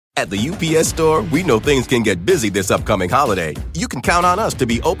At the UPS Store, we know things can get busy this upcoming holiday. You can count on us to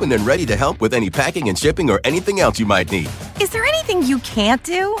be open and ready to help with any packing and shipping or anything else you might need. Is there anything you can't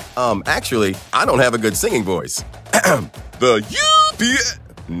do? Actually, I don't have a good singing voice. The UPS...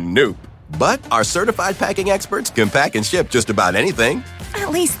 Nope. But our certified packing experts can pack and ship just about anything.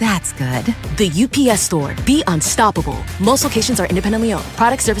 At least that's good. The UPS Store. Be unstoppable. Most locations are independently owned.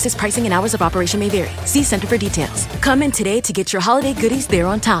 Product, services, pricing, and hours of operation may vary. See Center for details. Come in today to get your holiday goodies there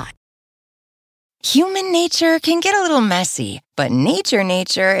on time. Human nature can get a little messy, but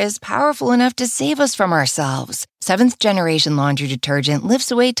nature is powerful enough to save us from ourselves. Seventh Generation Laundry Detergent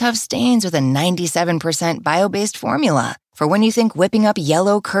lifts away tough stains with a 97% bio-based formula. For when you think whipping up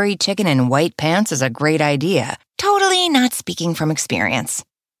yellow curry chicken in white pants is a great idea. Totally not speaking from experience.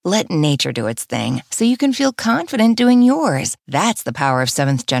 Let nature do its thing so you can feel confident doing yours. That's the power of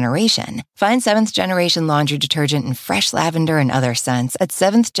Seventh Generation. Find Seventh Generation Laundry Detergent in fresh lavender and other scents at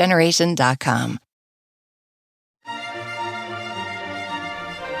seventhgeneration.com.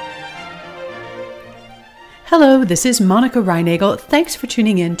 Hello, this is Monica Reinagel. Thanks for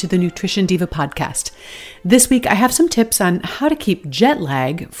tuning in to the Nutrition Diva podcast. This week, I have some tips on how to keep jet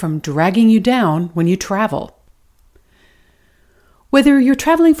lag from dragging you down when you travel. Whether you're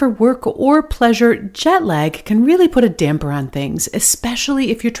traveling for work or pleasure, jet lag can really put a damper on things, especially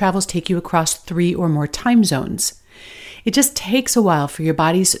if your travels take you across 3 or more time zones. It just takes a while for your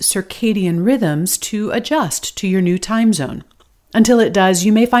body's circadian rhythms to adjust to your new time zone. Until it does,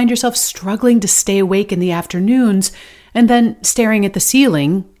 you may find yourself struggling to stay awake in the afternoons and then staring at the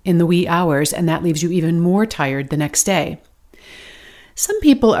ceiling in the wee hours, and that leaves you even more tired the next day. Some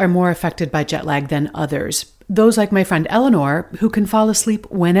people are more affected by jet lag than others. Those like my friend Eleanor, who can fall asleep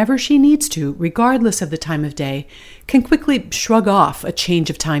whenever she needs to, regardless of the time of day, can quickly shrug off a change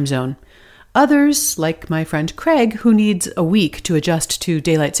of time zone. Others, like my friend Craig, who needs a week to adjust to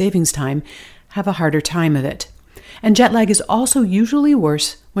daylight savings time, have a harder time of it. And jet lag is also usually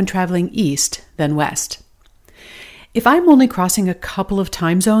worse when traveling east than west. If I'm only crossing a couple of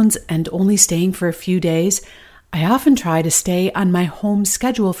time zones and only staying for a few days, I often try to stay on my home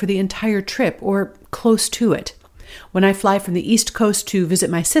schedule for the entire trip or close to it. When I fly from the East Coast to visit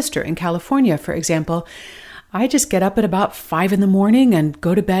my sister in California, for example, I just get up at about 5 in the morning and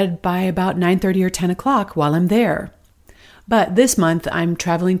go to bed by about 9:30 or 10 o'clock while I'm there. But this month, I'm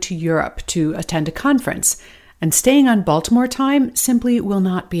traveling to Europe to attend a conference, and staying on Baltimore time simply will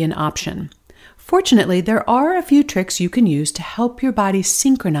not be an option. Fortunately, there are a few tricks you can use to help your body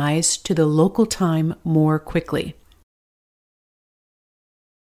synchronize to the local time more quickly.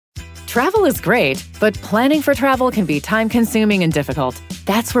 Travel is great, but planning for travel can be time-consuming and difficult.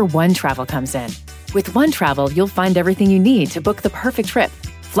 That's where One Travel comes in. With One Travel, you'll find everything you need to book the perfect trip.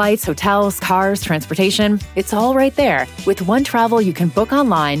 Flights, hotels, cars, transportation, it's all right there. With One Travel, you can book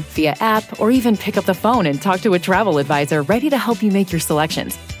online, via app, or even pick up the phone and talk to a travel advisor ready to help you make your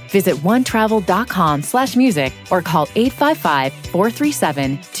selections. Visit onetravel.com/music or call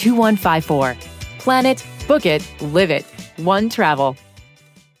 855-437-2154. Plan it, book it, live it. One Travel.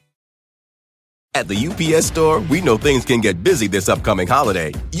 At the UPS Store, we know things can get busy this upcoming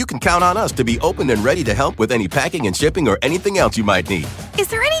holiday. You can count on us to be open and ready to help with any packing and shipping or anything else you might need. Is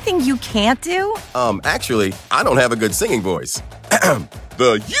there anything you can't do? Actually, I don't have a good singing voice.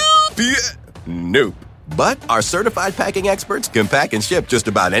 The UPS... Nope. But our certified packing experts can pack and ship just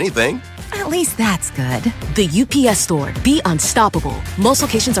about anything. At least that's good. The UPS Store. Be unstoppable. Most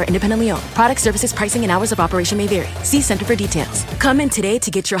locations are independently owned. Product, services, pricing, and hours of operation may vary. See Center for details. Come in today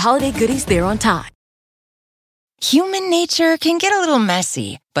to get your holiday goodies there on time. Human nature can get a little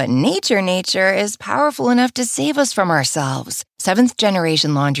messy, but nature is powerful enough to save us from ourselves. Seventh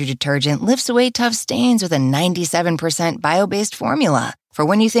Generation Laundry Detergent lifts away tough stains with a 97% bio-based formula. For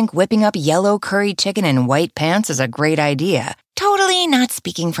when you think whipping up yellow curry chicken in white pants is a great idea. Totally not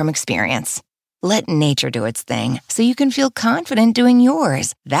speaking from experience. Let nature do its thing so you can feel confident doing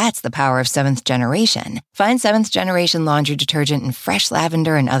yours. That's the power of Seventh Generation. Find Seventh Generation Laundry Detergent in fresh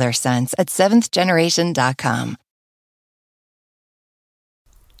lavender and other scents at seventhgeneration.com.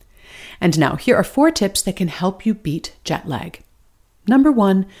 And now, here are 4 tips that can help you beat jet lag. Number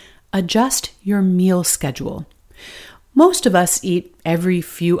 1, adjust your meal schedule. Most of us eat every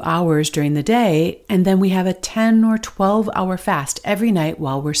few hours during the day, and then we have a 10 or 12-hour fast every night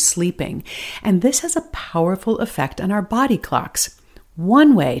while we're sleeping. And this has a powerful effect on our body clocks.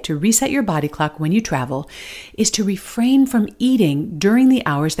 One way to reset your body clock when you travel is to refrain from eating during the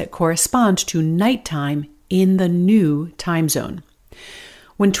hours that correspond to nighttime in the new time zone.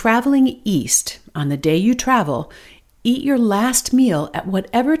 When traveling east on the day you travel, eat your last meal at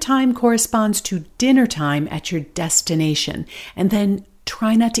whatever time corresponds to dinner time at your destination, and then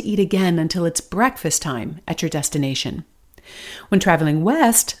try not to eat again until it's breakfast time at your destination. When traveling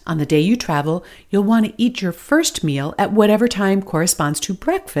west, on the day you travel, you'll want to eat your first meal at whatever time corresponds to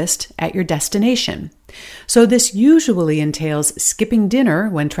breakfast at your destination. So this usually entails skipping dinner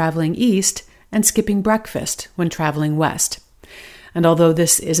when traveling east and skipping breakfast when traveling west. And although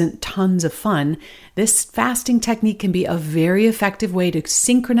this isn't tons of fun, this fasting technique can be a very effective way to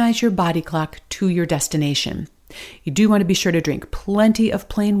synchronize your body clock to your destination. You do want to be sure to drink plenty of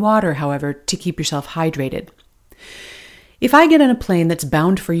plain water, however, to keep yourself hydrated. If I get on a plane that's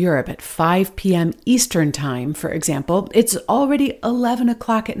bound for Europe at 5 p.m. Eastern Time, for example, it's already 11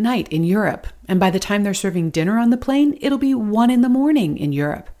 o'clock at night in Europe. And by the time they're serving dinner on the plane, it'll be 1 in the morning in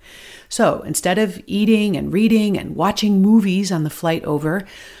Europe. So instead of eating and reading and watching movies on the flight over,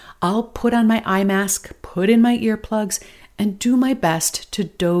 I'll put on my eye mask, put in my earplugs, and do my best to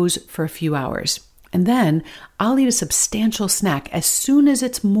doze for a few hours. And then I'll eat a substantial snack as soon as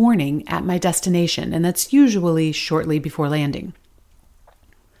it's morning at my destination, and that's usually shortly before landing.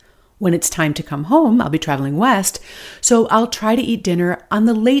 When it's time to come home, I'll be traveling west, so I'll try to eat dinner on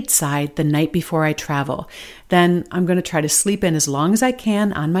the late side the night before I travel. Then I'm going to try to sleep in as long as I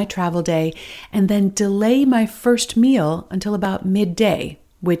can on my travel day, and then delay my first meal until about midday,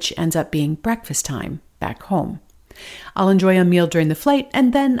 which ends up being breakfast time back home. I'll enjoy a meal during the flight,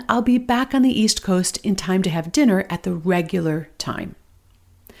 and then I'll be back on the East Coast in time to have dinner at the regular time.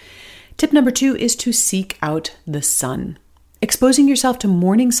 Tip number 2 is to seek out the sun. Exposing yourself to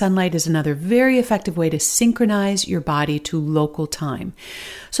morning sunlight is another very effective way to synchronize your body to local time.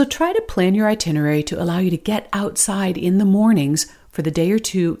 So try to plan your itinerary to allow you to get outside in the mornings for the day or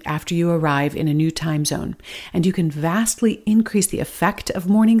two after you arrive in a new time zone. And you can vastly increase the effect of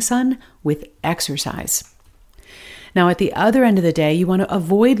morning sun with exercise. Now, at the other end of the day, you want to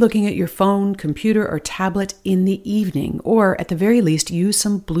avoid looking at your phone, computer, or tablet in the evening, or at the very least, use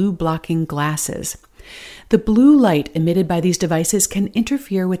some blue blocking glasses. The blue light emitted by these devices can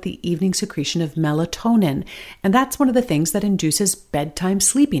interfere with the evening secretion of melatonin, and that's one of the things that induces bedtime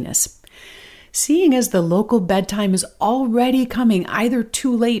sleepiness. Seeing as the local bedtime is already coming either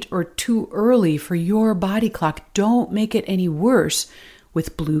too late or too early for your body clock, don't make it any worse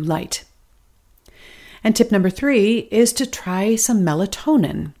with blue light. And tip number 3 is to try some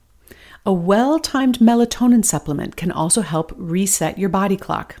melatonin. A well-timed melatonin supplement can also help reset your body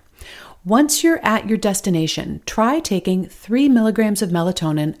clock. Once you're at your destination, try taking 3 milligrams of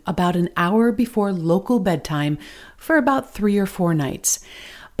melatonin about an hour before local bedtime for about 3 or 4 nights.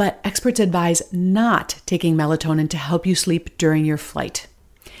 But experts advise not taking melatonin to help you sleep during your flight.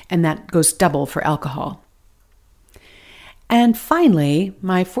 And that goes double for alcohol. And finally,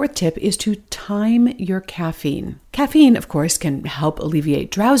 my 4th tip is to time your caffeine. Caffeine, of course, can help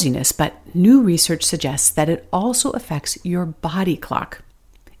alleviate drowsiness, but new research suggests that it also affects your body clock.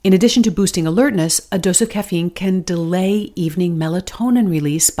 In addition to boosting alertness, a dose of caffeine can delay evening melatonin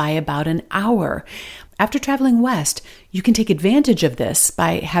release by about an hour. After traveling west, you can take advantage of this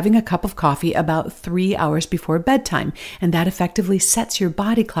by having a cup of coffee about 3 hours before bedtime, and that effectively sets your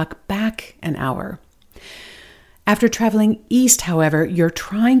body clock back an hour. After traveling east, however, you're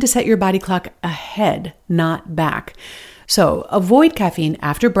trying to set your body clock ahead, not back. So avoid caffeine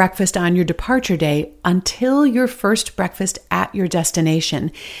after breakfast on your departure day until your first breakfast at your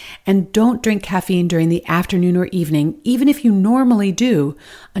destination. And don't drink caffeine during the afternoon or evening, even if you normally do,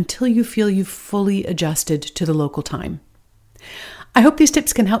 until you feel you've fully adjusted to the local time. I hope these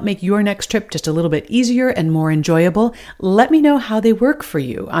tips can help make your next trip just a little bit easier and more enjoyable. Let me know how they work for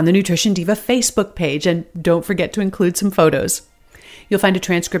you on the Nutrition Diva Facebook page, and don't forget to include some photos. You'll find a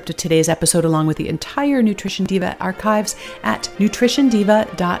transcript of today's episode along with the entire Nutrition Diva archives at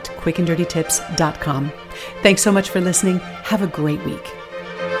nutritiondiva.quickanddirtytips.com. Thanks so much for listening. Have a great week.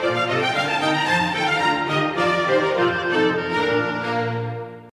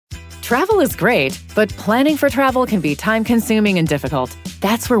 Travel is great, but planning for travel can be time-consuming and difficult.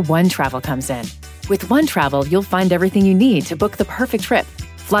 That's where OneTravel comes in. With OneTravel, you'll find everything you need to book the perfect trip.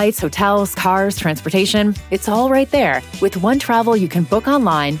 Flights, hotels, cars, transportation, it's all right there. With OneTravel, you can book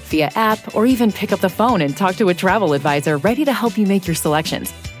online, via app, or even pick up the phone and talk to a travel advisor ready to help you make your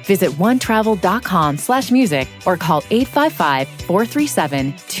selections. Visit onetravel.com/music or call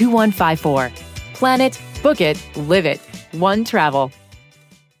 855-437-2154. Plan it, book it, live it. OneTravel.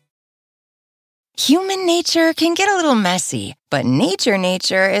 Human nature can get a little messy, but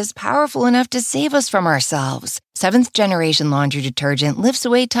nature is powerful enough to save us from ourselves. 7th Generation Laundry Detergent lifts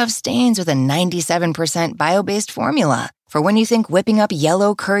away tough stains with a 97% bio-based formula. For when you think whipping up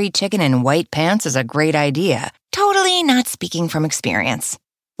yellow curry chicken in white pants is a great idea. Totally not speaking from experience.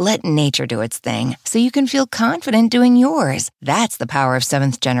 Let nature do its thing so you can feel confident doing yours. That's the power of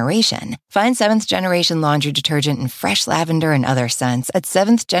Seventh Generation. Find Seventh Generation laundry detergent in fresh lavender and other scents at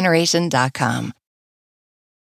seventhgeneration.com.